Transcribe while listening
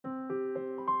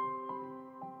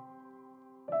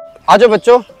आजो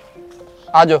बच्चों,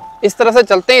 आजो, इस तरह से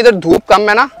चलते हैं। इधर धूप कम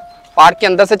है ना, पार्क के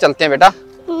अंदर से चलते हैं बेटा।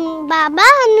 बाबा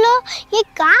हम लोग ये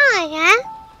कहाँ आए हैं?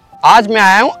 आज मैं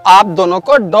आया हूँ आप दोनों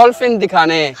को डॉल्फिन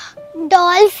दिखाने।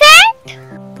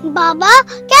 डॉल्फिन? बाबा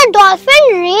क्या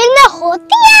डॉल्फिन रियल में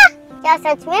होती है? क्या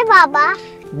सच में बाबा?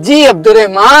 जी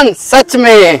अब्दुर्रहमान, सच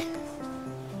में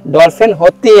डॉल्फिन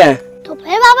होती है। तो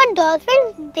फिर बाबा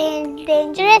डॉल्फिन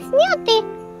डेंजरस नहीं होती?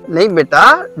 नहीं बेटा,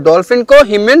 डॉल्फिन को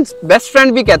ह्यूमंस बेस्ट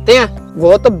फ्रेंड भी कहते हैं।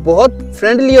 वो तो बहुत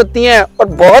फ्रेंडली होती हैं और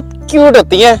बहुत क्यूट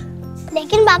होती हैं।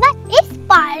 लेकिन बाबा इस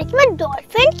पार्क में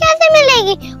डॉल्फिन कैसे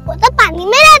मिलेगी? वो तो पानी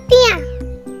में रहती हैं।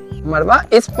 मरवा,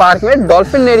 इस पार्क में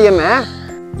डॉल्फिनेरियम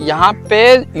है। यहाँ पे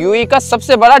यूएई का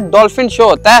सबसे बड़ा डॉल्फिन शो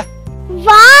होता है।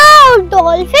 वाओ,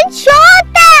 डॉल्फिन शो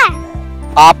होता है?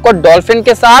 आपको डॉल्फिन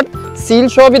के साथ सील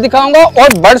शो भी दिखाऊंगा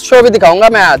और बर्ड शो भी दिखाऊंगा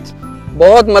मैं आज।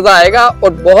 बहुत मजा आएगा और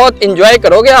बहुत एंजॉय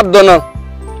करोगे आप दोनों।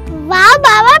 वाह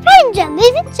बाबा, फिर जल्दी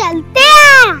से चलते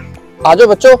हैं। आजो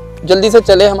बच्चों, जल्दी से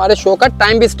चले, हमारे शो का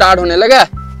टाइम भी स्टार्ट होने लगा है।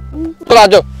 चलो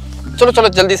आजो, चलो चलो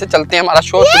जल्दी से चलते हैं, हमारा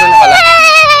शो शुरू होने वाला है।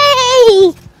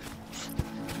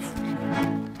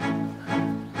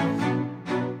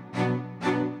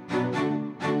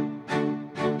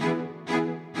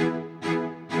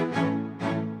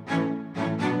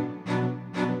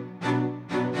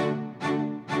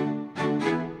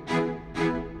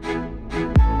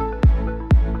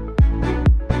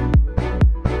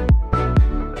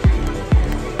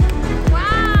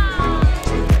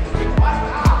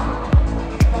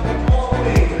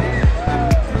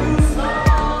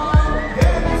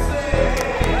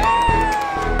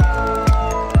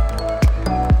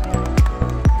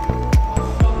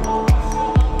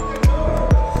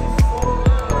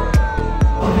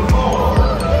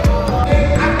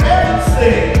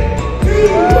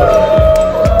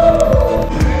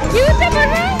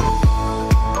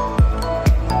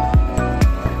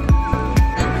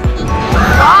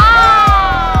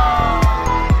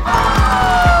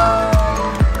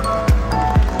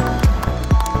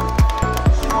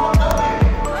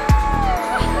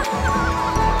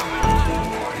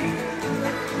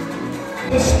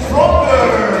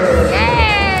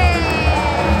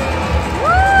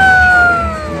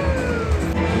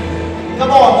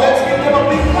 Come on, let's give them a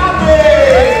big clap.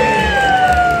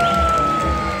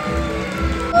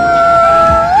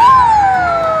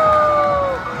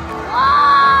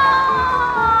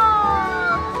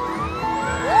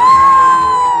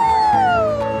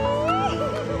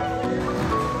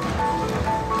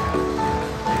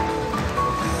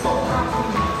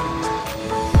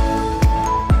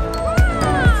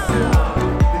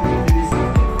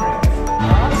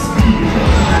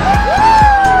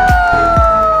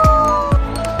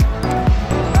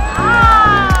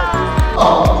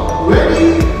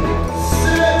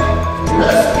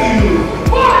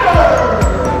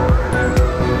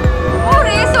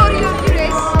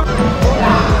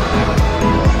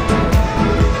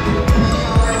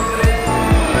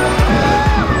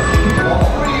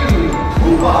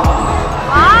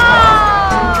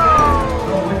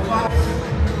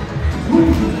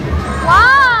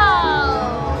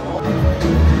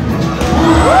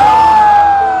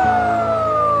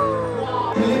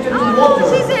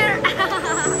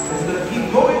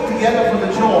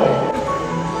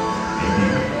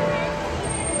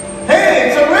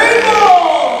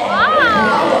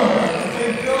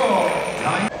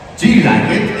 Do you like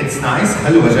it? It's nice.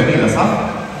 Hello, Jamila,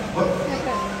 What?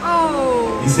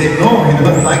 Oh. He said no, he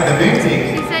doesn't like the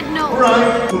painting. He said no.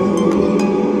 Right.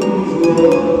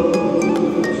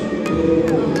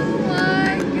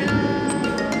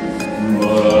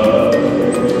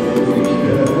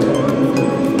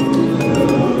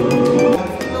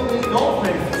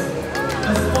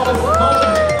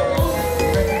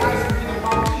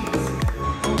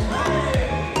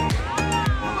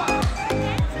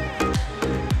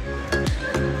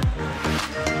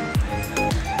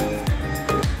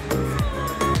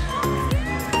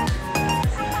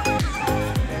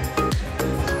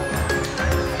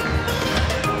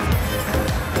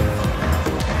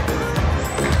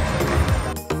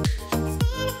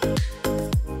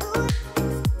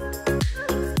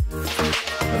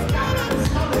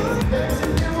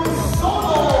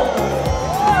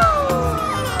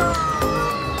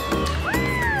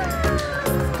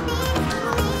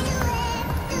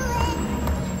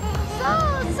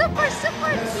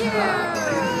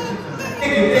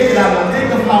 Take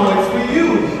the flowers for you.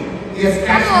 Yes,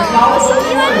 catch the flowers.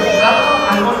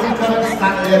 I want you to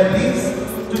stand there, please,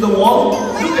 to the wall.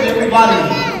 Look at everybody.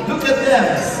 Look at them.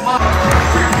 Smile.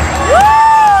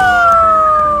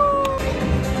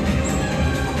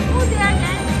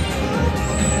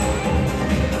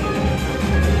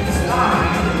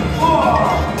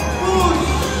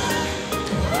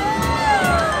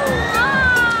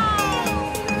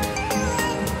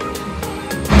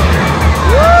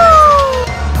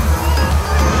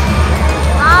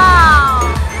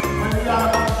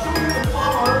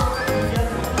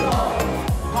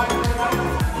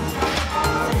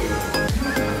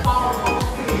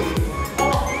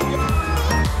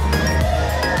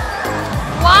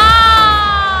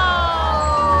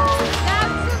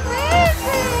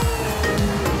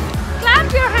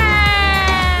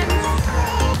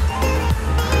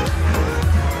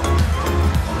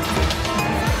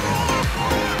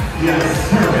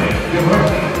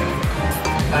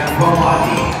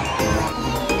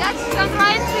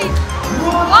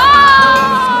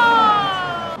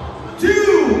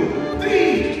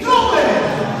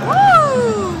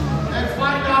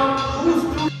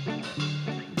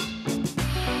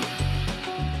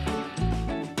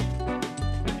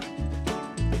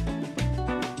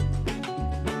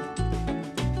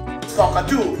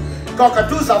 cockatoo.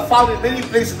 Cockatoos are found in many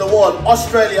places in the world.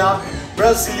 Australia,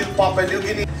 Brazil, Papua New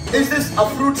Guinea. Is this a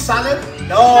fruit salad?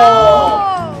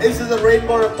 No. Is this a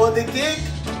rainbow or a birthday cake?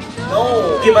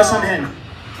 No. Give us some hint.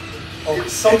 Oh,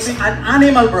 It's something, an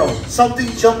animal, bro. something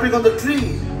jumping on the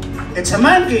tree. It's a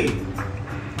monkey.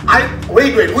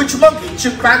 Wait. Which monkey?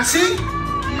 Chimpanzee?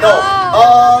 No.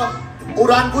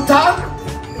 Orangutan?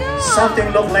 Something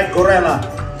look like gorilla.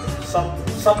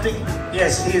 Something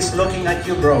Yes, he is looking at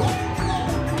you, bro.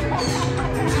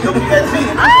 looking at me.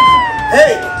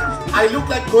 Hey, I look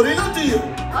like gorilla to you.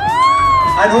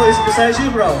 And who is beside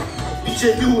you, bro?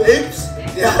 DJ, you apes?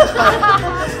 Yeah.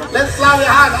 Let's clap your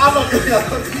hand. I'm not doing it.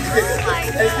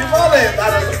 Thank you for it.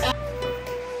 That was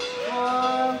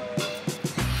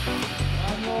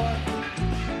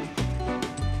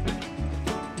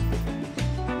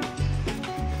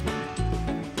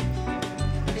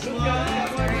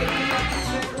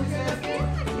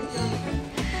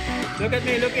Look at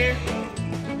me, look here.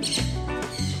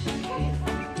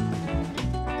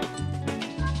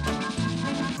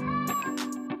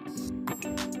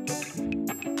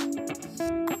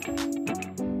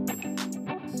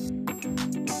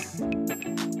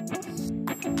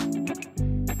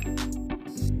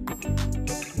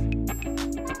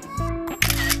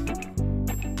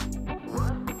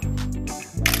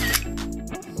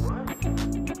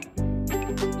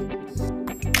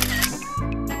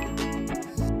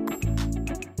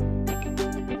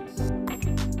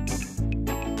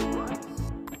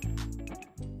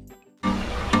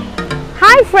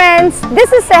 Hi friends,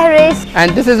 this is Sehrish.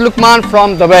 And this is Luqman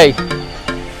from Dubai.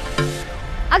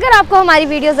 अगर आपको हमारी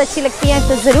videos अच्छी लगती हैं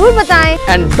तो ज़रूर बताएं.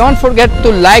 And don't forget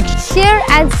to like, Share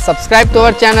and subscribe to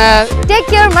our channel. take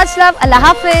care. Much love. Allah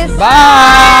Hafiz.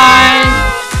 Bye.